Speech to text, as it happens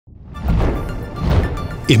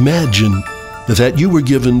Imagine that you were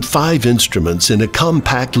given 5 instruments in a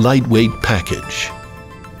compact, lightweight package.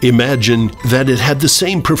 Imagine that it had the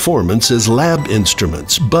same performance as lab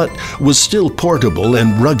instruments, but was still portable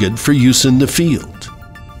and rugged for use in the field.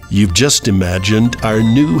 You've just imagined our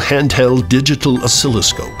new handheld digital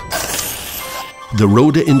oscilloscope, the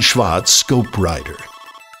Rohde & Schwarz ScopeRider.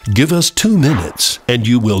 Give us 2 minutes and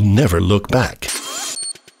you will never look back.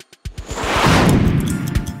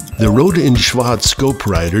 The Rohde & Schwarz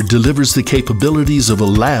ScopeRider delivers the capabilities of a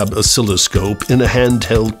lab oscilloscope in a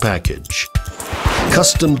handheld package.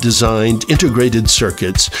 Custom-designed integrated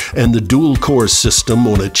circuits and the dual-core system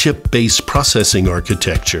on a chip-based processing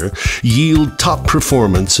architecture yield top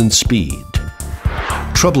performance and speed.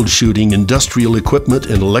 Troubleshooting industrial equipment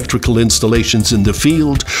and electrical installations in the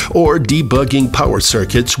field, or debugging power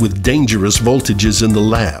circuits with dangerous voltages in the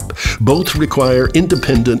lab, both require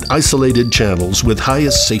independent isolated channels with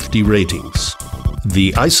highest safety ratings.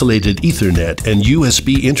 The isolated Ethernet and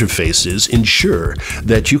USB interfaces ensure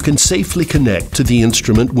that you can safely connect to the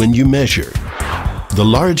instrument when you measure. The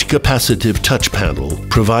large capacitive touch panel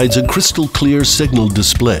provides a crystal clear signal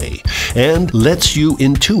display and lets you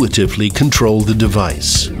intuitively control the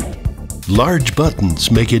device. Large buttons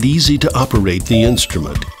make it easy to operate the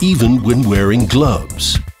instrument, even when wearing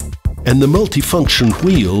gloves. And the multifunction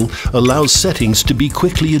wheel allows settings to be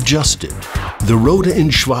quickly adjusted. The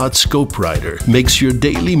Rohde & Schwarz ScopeRider makes your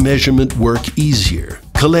daily measurement work easier.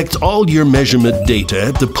 Collect all your measurement data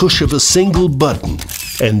at the push of a single button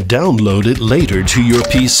and download it later to your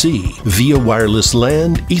PC via wireless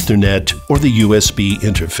LAN, Ethernet, or the USB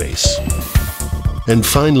interface. And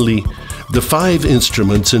finally, the 5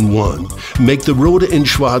 instruments in one make the Rohde &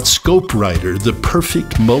 Schwarz ScopeRider the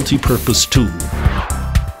perfect multi-purpose tool.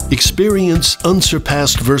 Experience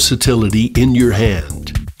unsurpassed versatility in your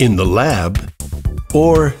hand, in the lab,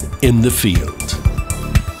 or in the field.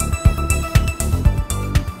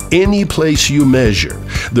 Any place you measure,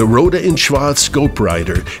 the Rohde & Schwarz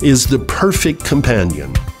ScopeRider is the perfect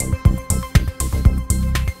companion.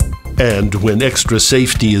 And when extra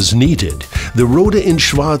safety is needed, the Rohde &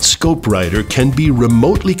 Schwarz ScopeRider can be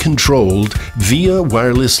remotely controlled via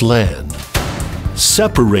wireless LAN,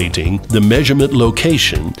 separating the measurement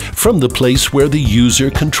location from the place where the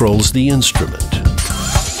user controls the instrument.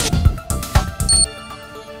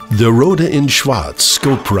 The Rohde & Schwarz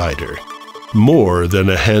ScopeRider, more than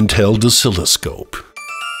a handheld oscilloscope.